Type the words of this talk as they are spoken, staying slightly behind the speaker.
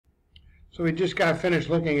So we just got finished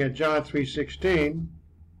looking at John 3:16,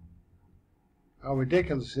 how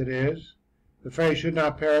ridiculous it is. The phrase should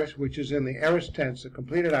not perish, which is in the aorist tense, a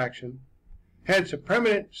completed action, hence a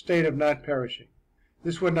permanent state of not perishing.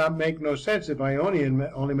 This would not make no sense if aionion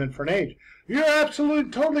only meant for an age. You're absolutely,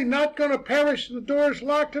 totally not going to perish. The door's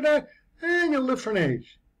locked today, and you'll live for an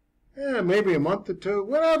age. Maybe a month or two,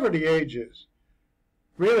 whatever the age is.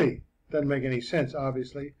 Really doesn't make any sense,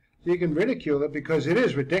 obviously. So you can ridicule it because it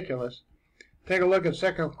is ridiculous. Take a look at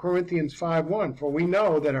 2 Corinthians 5:1. For we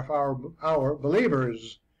know that if our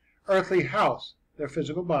believers' earthly house, their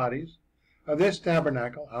physical bodies, of this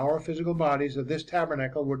tabernacle, our physical bodies of this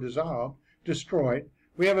tabernacle were dissolved, destroyed,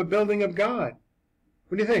 we have a building of God.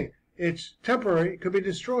 What do you think? It's temporary, it could be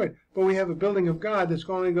destroyed, but we have a building of God that's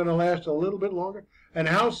only going to last a little bit longer. An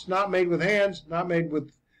house not made with hands, not made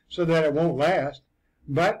with so that it won't last,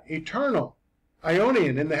 but eternal,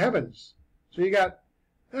 aionion, in the heavens. So you got,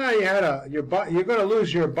 you're going to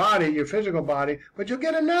lose your body, your physical body, but you'll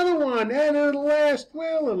get another one, and it'll last,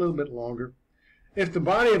 well, a little bit longer. If the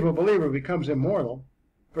body of a believer becomes immortal,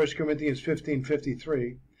 1 Corinthians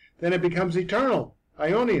 15:53, then it becomes eternal,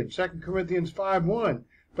 aionion, 2 Corinthians 5:1,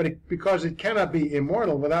 because it cannot be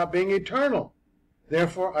immortal without being eternal.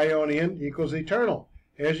 Therefore, aionion equals eternal.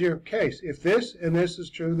 Here's your case. If this and this is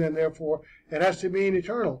true, then therefore it has to be an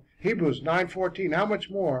eternal. Hebrews 9:14, how much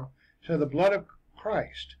more shall the blood of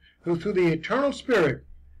Christ, who through the eternal Spirit,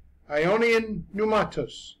 aionion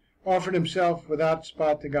pneumatos, offered himself without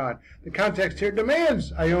spot to God. The context here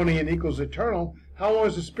demands aionion equals eternal. How long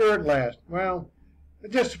does the Spirit last? Well,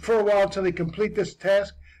 just for a while until they complete this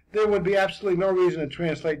task. There would be absolutely no reason to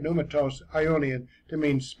translate pneumatos, aionion, to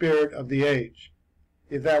mean spirit of the age.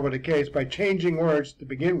 If that were the case, by changing words to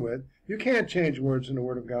begin with, you can't change words in the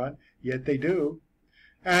Word of God, yet they do.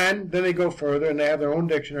 And then they go further, and they have their own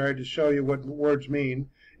dictionary to show you what words mean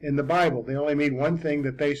in the Bible. They only mean one thing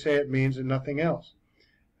that they say it means and nothing else.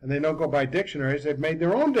 And they don't go by dictionaries. They've made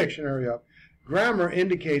their own dictionary up. Grammar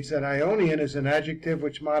indicates that aionion is an adjective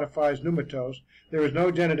which modifies pneumatos. There is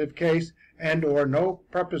no genitive case and or no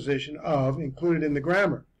preposition of included in the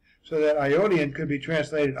grammar, so that aionion could be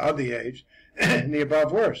translated of the age in the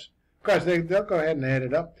above verse. Of course, they'll go ahead and add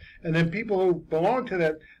it up. And then people who belong to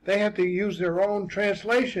that, they have to use their own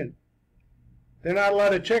translation. They're not allowed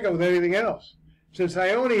to check it with anything else. Since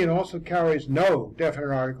aionion also carries no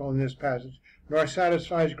definite article in this passage, nor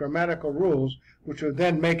satisfies grammatical rules, which would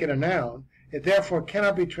then make it a noun, it therefore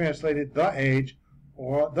cannot be translated the age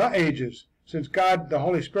or the ages. Since God, the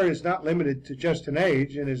Holy Spirit, is not limited to just an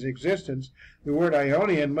age in his existence, the word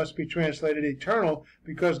aionion must be translated eternal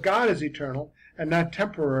because God is eternal and not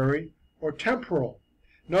temporary or temporal.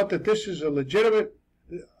 Note that this is a legitimate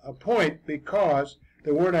point because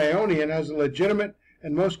the word aionion has a legitimate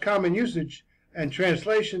and most common usage and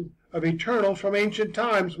translation of eternal from ancient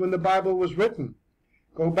times when the Bible was written.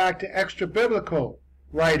 Go back to extra-biblical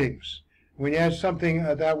writings. When you have something,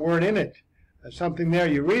 that word in it, something there,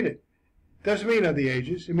 you read it. Doesn't mean of the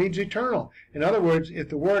ages, it means eternal. In other words, if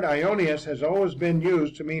the word aionios has always been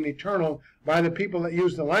used to mean eternal by the people that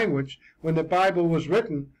use the language when the Bible was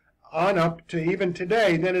written on up to even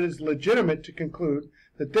today, then it is legitimate to conclude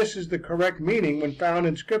that this is the correct meaning when found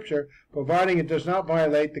in Scripture, providing it does not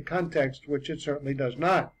violate the context, which it certainly does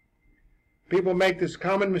not. People make this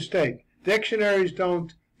common mistake. Dictionaries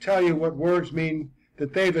don't tell you what words mean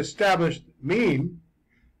that they've established mean.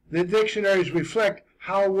 The dictionaries reflect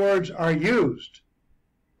how words are used.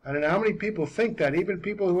 I don't know how many people think that, even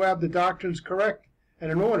people who have the doctrines correct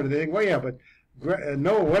and in order. They think, well, yeah, but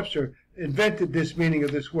Noah Webster invented this meaning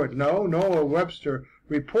of this word. No, Noah Webster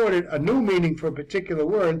reported a new meaning for a particular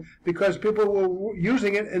word because people were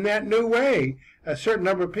using it in that new way. A certain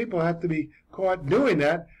number of people have to be caught doing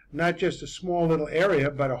that, not just a small little area,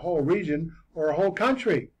 but a whole region or a whole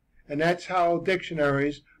country. And that's how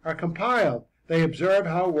dictionaries are compiled. They observe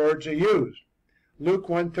how words are used. Luke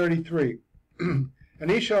 1:33,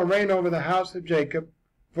 and he shall reign over the house of Jacob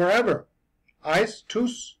forever. Eis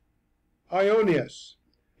tous aionios.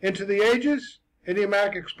 Into the ages,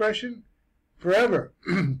 idiomatic expression, forever.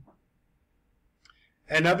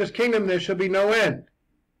 And of his kingdom there shall be no end.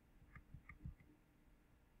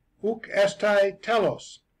 Uk estai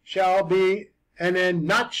telos, shall be an end,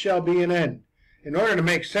 not shall be an end. In order to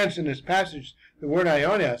make sense in this passage, the word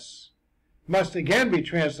aionios must again be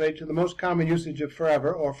translated to the most common usage of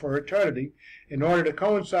forever or for eternity in order to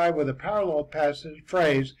coincide with a parallel passage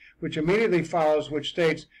phrase which immediately follows, which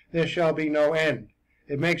states there shall be no end.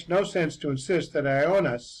 It makes no sense to insist that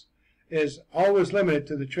aionios is always limited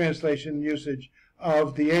to the translation usage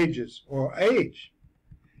of the ages or age.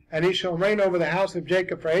 And he shall reign over the house of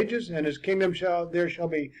Jacob for ages, and his kingdom there shall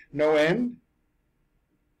be no end.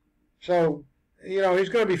 So, you know, he's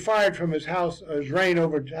going to be fired from his house, his reign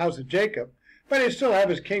over the house of Jacob, but he'll still have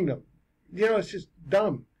his kingdom. You know, it's just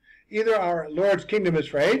dumb. Either our Lord's kingdom is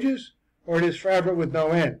for ages, or it is forever with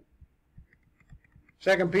no end.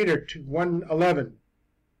 2 Peter 1:11.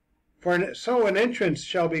 For so an entrance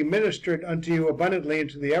shall be ministered unto you abundantly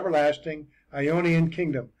into the everlasting aionian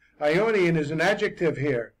kingdom. Aionian is an adjective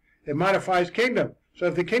here. It modifies kingdom. So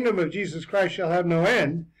if the kingdom of Jesus Christ shall have no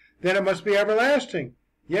end, then it must be everlasting.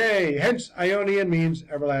 Yea, hence aionian means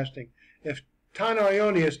everlasting. If tano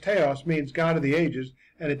aionius theos means God of the ages,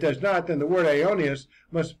 and it does not, then the word aionius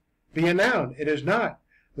must be a noun. It is not.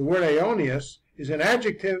 The word aionius is an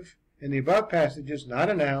adjective in the above passages, not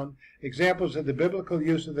a noun. Examples of the biblical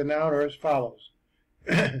use of the noun are as follows.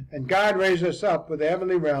 And God raised us up with the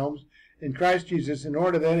heavenly realms in Christ Jesus in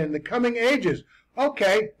order that in the coming ages,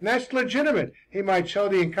 okay, that's legitimate, he might show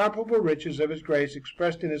the incomparable riches of his grace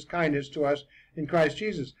expressed in his kindness to us in Christ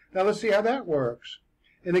Jesus. Now let's see how that works.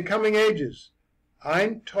 In the coming ages,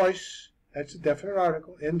 ein tois, that's a definite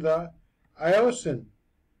article, in the iosin,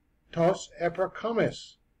 tos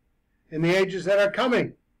eprocomis, in the ages that are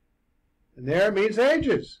coming. And there means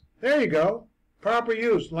ages. There you go. Proper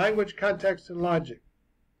use, language, context, and logic.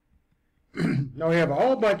 Now we have a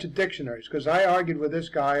whole bunch of dictionaries, because I argued with this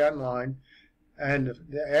guy online, and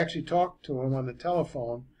I actually talked to him on the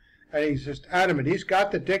telephone, and he's just adamant. He's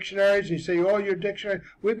got the dictionaries. He said, oh, your dictionary,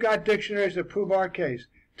 we've got dictionaries that prove our case.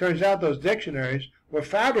 Turns out those dictionaries were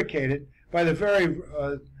fabricated by the very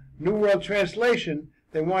New World Translation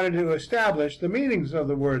they wanted to establish the meanings of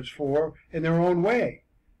the words for in their own way.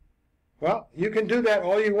 Well, you can do that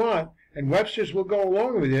all you want, and Webster's will go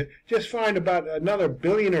along with you. Just find about another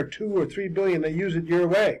billion or 2 or 3 billion that use it your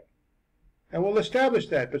way. And we'll establish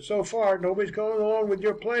that. But so far, nobody's going along with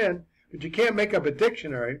your plan. But you can't make up a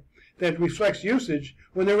dictionary that reflects usage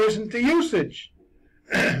when there isn't the usage.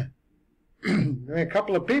 A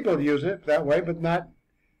couple of people use it that way, but not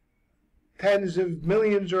tens of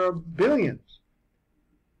millions or billions.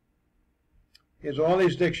 Here's all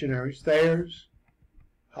these dictionaries. Thayer's,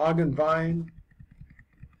 Hagen, Vine.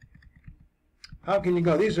 How can you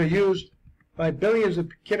go? These are used by billions of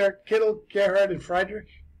Kittel, Gerhard, and Friedrich,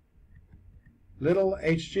 Little,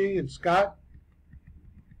 H.G., and Scott.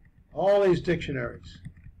 All these dictionaries.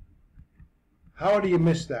 How do you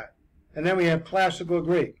miss that? And then we have classical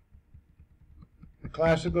Greek. The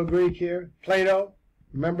classical Greek here, Plato.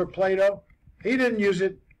 Remember Plato? He didn't use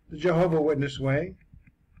it the Jehovah's Witness way.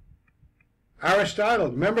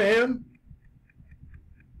 Aristotle, remember him?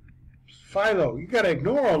 Philo. You got to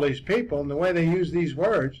ignore all these people and the way they use these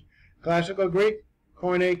words. Classical Greek,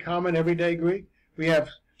 Koine, common, everyday Greek. We have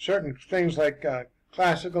certain things like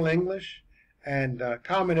classical English and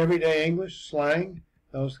common, everyday English, slang,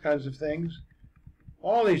 those kinds of things.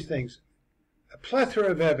 All these things. A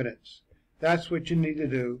plethora of evidence. That's what you need to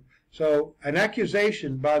do. So an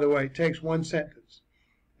accusation, by the way, takes one sentence.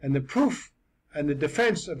 And the proof and the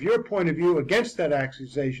defense of your point of view against that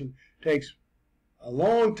accusation takes a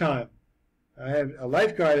long time. I have a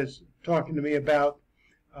lifeguard that's talking to me about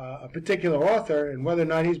a particular author and whether or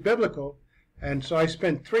not he's biblical. And so I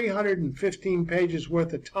spent 315 pages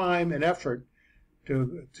worth of time and effort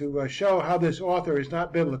to show how this author is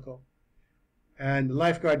not biblical. And the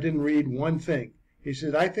lifeguard didn't read one thing. He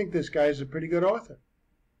said, I think this guy is a pretty good author.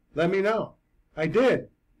 Let me know. I did.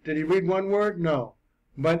 Did he read one word? No.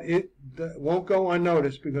 But it won't go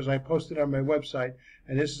unnoticed because I posted on my website,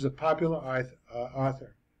 and this is a popular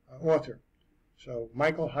author. So,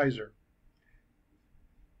 Michael Heiser.